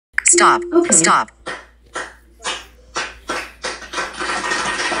Stop. Okay. Stop.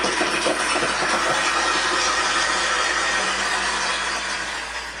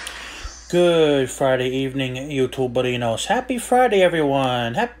 Good Friday evening, YouTube buddinos. Happy Friday,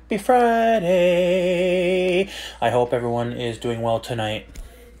 everyone. Happy Friday. I hope everyone is doing well tonight.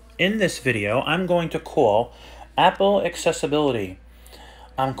 In this video, I'm going to call Apple Accessibility.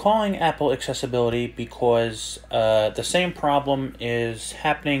 I'm calling Apple Accessibility because the same problem is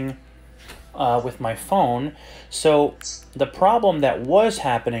happening with my phone. So the problem that was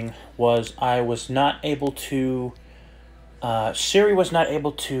happening was I was not able to Siri was not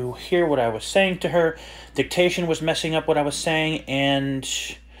able to hear what I was saying to her. Dictation was messing up what I was saying, and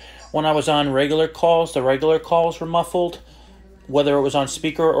when I was on regular calls, the regular calls were muffled, whether it was on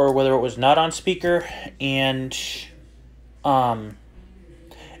speaker or whether it was not on speaker, and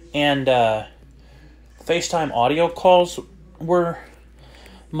FaceTime audio calls were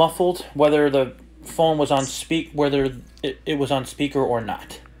muffled, whether the phone was on whether it was on speaker or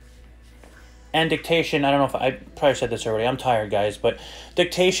not. And dictation, I don't know if I probably said this already. I'm tired, guys, but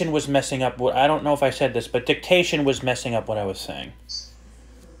dictation was messing up what I don't know if I said this, but dictation was messing up what I was saying.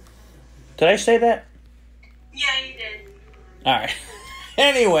 Did I say that? Yeah, you did. All right.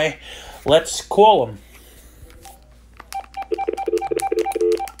 Anyway, let's call them.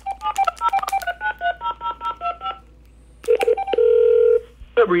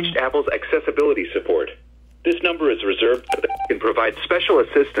 You have reached Apple's accessibility support. This number is reserved so that we can provide special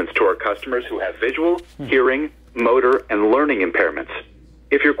assistance to our customers who have visual, hearing, motor, and learning impairments.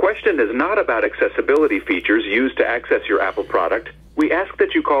 If your question is not about accessibility features used to access your Apple product, we ask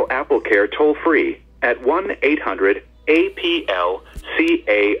that you call AppleCare toll-free at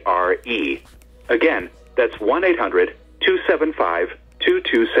 1-800-APL-CARE. Again, that's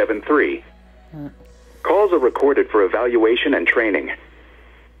 1-800-275-2273. Calls are recorded for evaluation and training.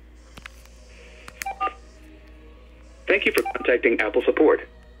 Thank you for contacting Apple support.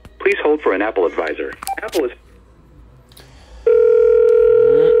 Please hold for an Apple advisor. Apple is...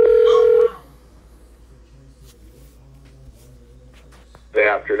 Good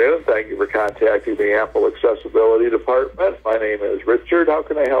afternoon. Thank you for contacting the Apple Accessibility Department. My name is Richard. How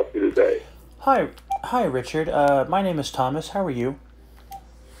can I help you today? Hi, Richard. My name is Thomas. How are you?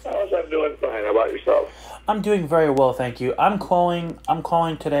 I'm doing fine. How about yourself? I'm doing very well, thank you. I'm calling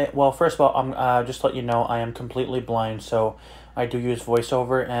today. Well, first of all, I'm just to let you know I am completely blind, so I do use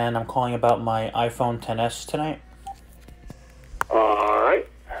VoiceOver, and I'm calling about my iPhone XS tonight. All right.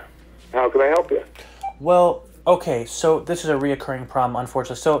 How can I help you? Well, okay, so this is a reoccurring problem,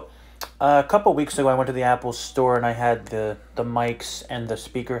 unfortunately. So a couple weeks ago, I went to the Apple store, and I had the mics and the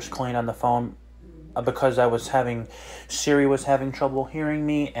speakers cleaned on the phone because Siri was having trouble hearing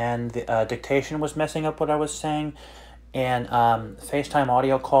me, and the dictation was messing up what I was saying, and FaceTime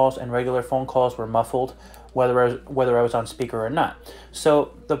audio calls and regular phone calls were muffled, whether I was on speaker or not.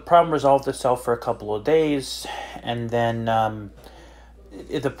 So the problem resolved itself for a couple of days, and then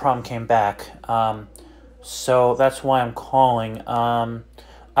the problem came back. So that's why I'm calling.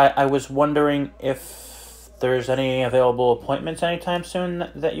 I was wondering if there's any available appointments anytime soon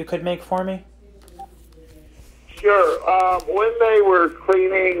that you could make for me. Sure. When they were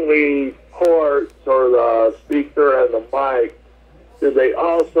cleaning the ports or the speaker and the mic, did they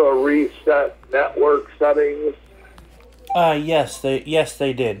also reset network settings? Yes,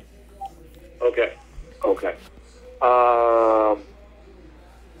 they did. Okay.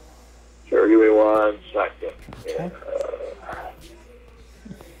 Sure, give me 1 second. Okay.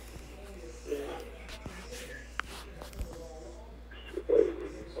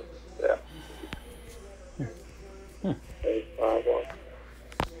 I'm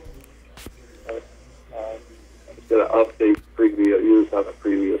just going to update use on the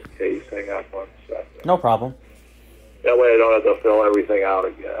previous case. Hang on 1 second. No problem. That way I don't have to fill everything out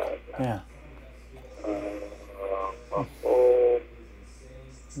again. Yeah.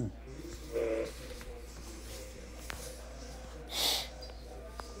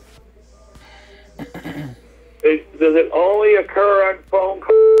 Does it only occur on phone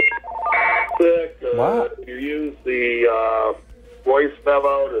calls? What? You use the voice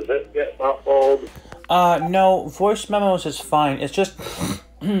memo. Does it get muffled? No, voice memos is fine. It's just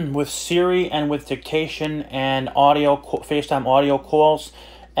with Siri and with dictation and FaceTime audio calls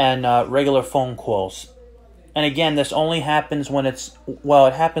and regular phone calls. And again, this only happens when it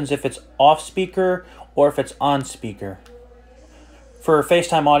happens if it's off speaker or if it's on speaker. For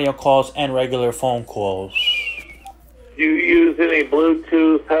FaceTime audio calls and regular phone calls. Do you use any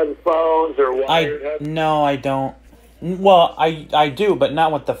Bluetooth headphones or wired headphones? No, I don't. Well, I do, but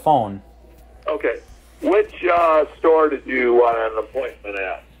not with the phone. Okay. Which store did you want an appointment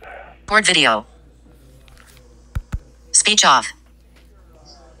at? Board video. Speech off.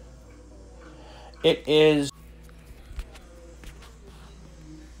 It is.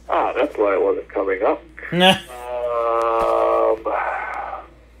 That's why it wasn't coming up. Nah.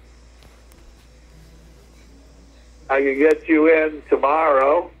 I can get you in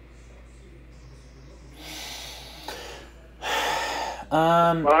tomorrow.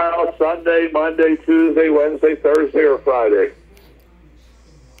 Tomorrow, Sunday, Monday, Tuesday, Wednesday, Thursday, or Friday.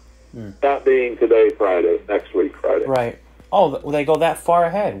 Not being today, Friday. Next week, Friday. Right. Oh, they go that far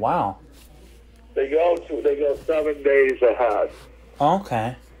ahead. Wow. They go 7 days ahead.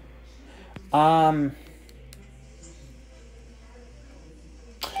 Okay.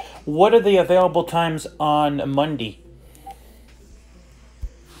 What are the available times on Monday?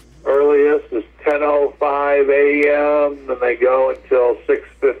 Earliest is 10:05 a.m. and they go until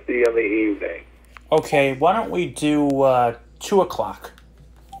 6:50 in the evening. Okay, why don't we do 2 o'clock?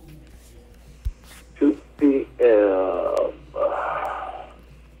 2 p.m.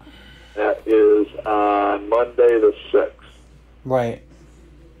 That is on Monday the 6th. Right.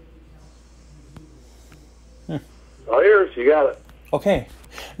 Oh, here's, you got it. Okay.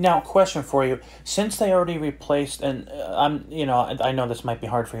 Now, question for you. Since they already replaced, and I know this might be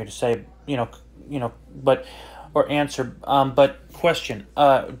hard for you to say, but, or answer, but question,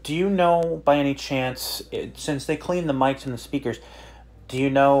 do you know by any chance, since they cleaned the mics and the speakers, do you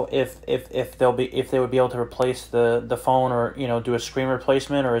know if they would be able to replace the phone or, do a screen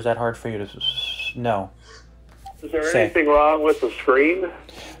replacement, or is that hard for you to know? Is there anything wrong with the screen?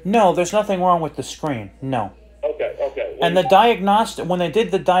 No, there's nothing wrong with the screen. No. Okay. And the when they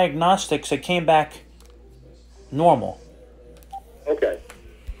did the diagnostics, it came back normal. Okay.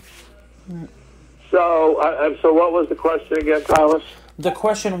 So what was the question again, Thomas? The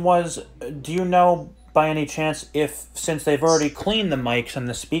question was, do you know by any chance if, since they've already cleaned the mics and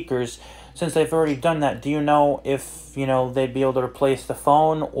the speakers, since they've already done that, do you know if, they'd be able to replace the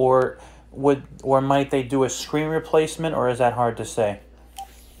phone, or might they do a screen replacement, or is that hard to say?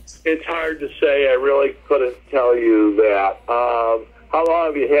 It's hard to say. I really couldn't tell you that. How long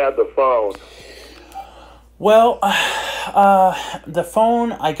have you had the phone? Well, the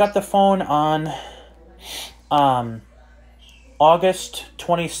phone, I got the phone on August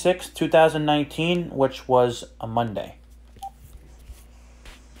 26th, 2019, which was a Monday.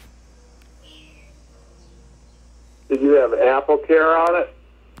 Did you have Apple Care on it?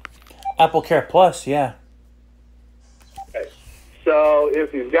 Apple Care Plus, yeah. Okay. So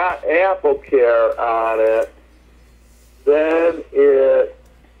if you've got Apple Care on it, then it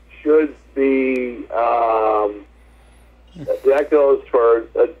should be, that goes for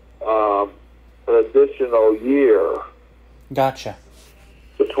an additional year. Gotcha.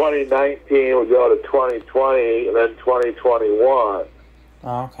 So 2019 would go to 2020 and then 2021.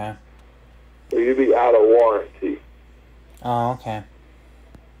 Oh, okay. So you'd be out of warranty. Oh, okay.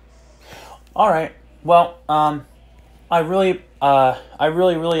 All right. Well, I really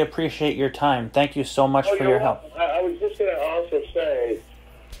appreciate your time. Thank you so much for your help. I was just going to also say,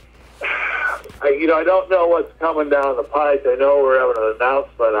 I don't know what's coming down the pike. I know we're having an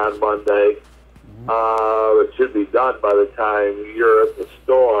announcement on Monday. It should be done by the time you're at the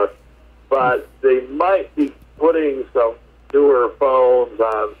store. But they might be putting some newer phones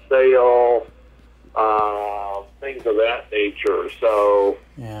on sale, things of that nature. So,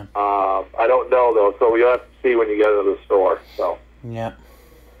 yeah. I don't know, though. So you'll have to see when you get to the store. So. Yeah.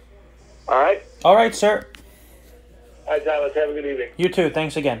 All right? All right, sir. All right, Thomas. Have a good evening. You too.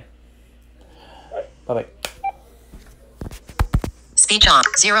 Thanks again. Bye-bye. Speech on.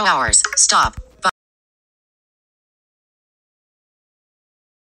 0 hours. Stop.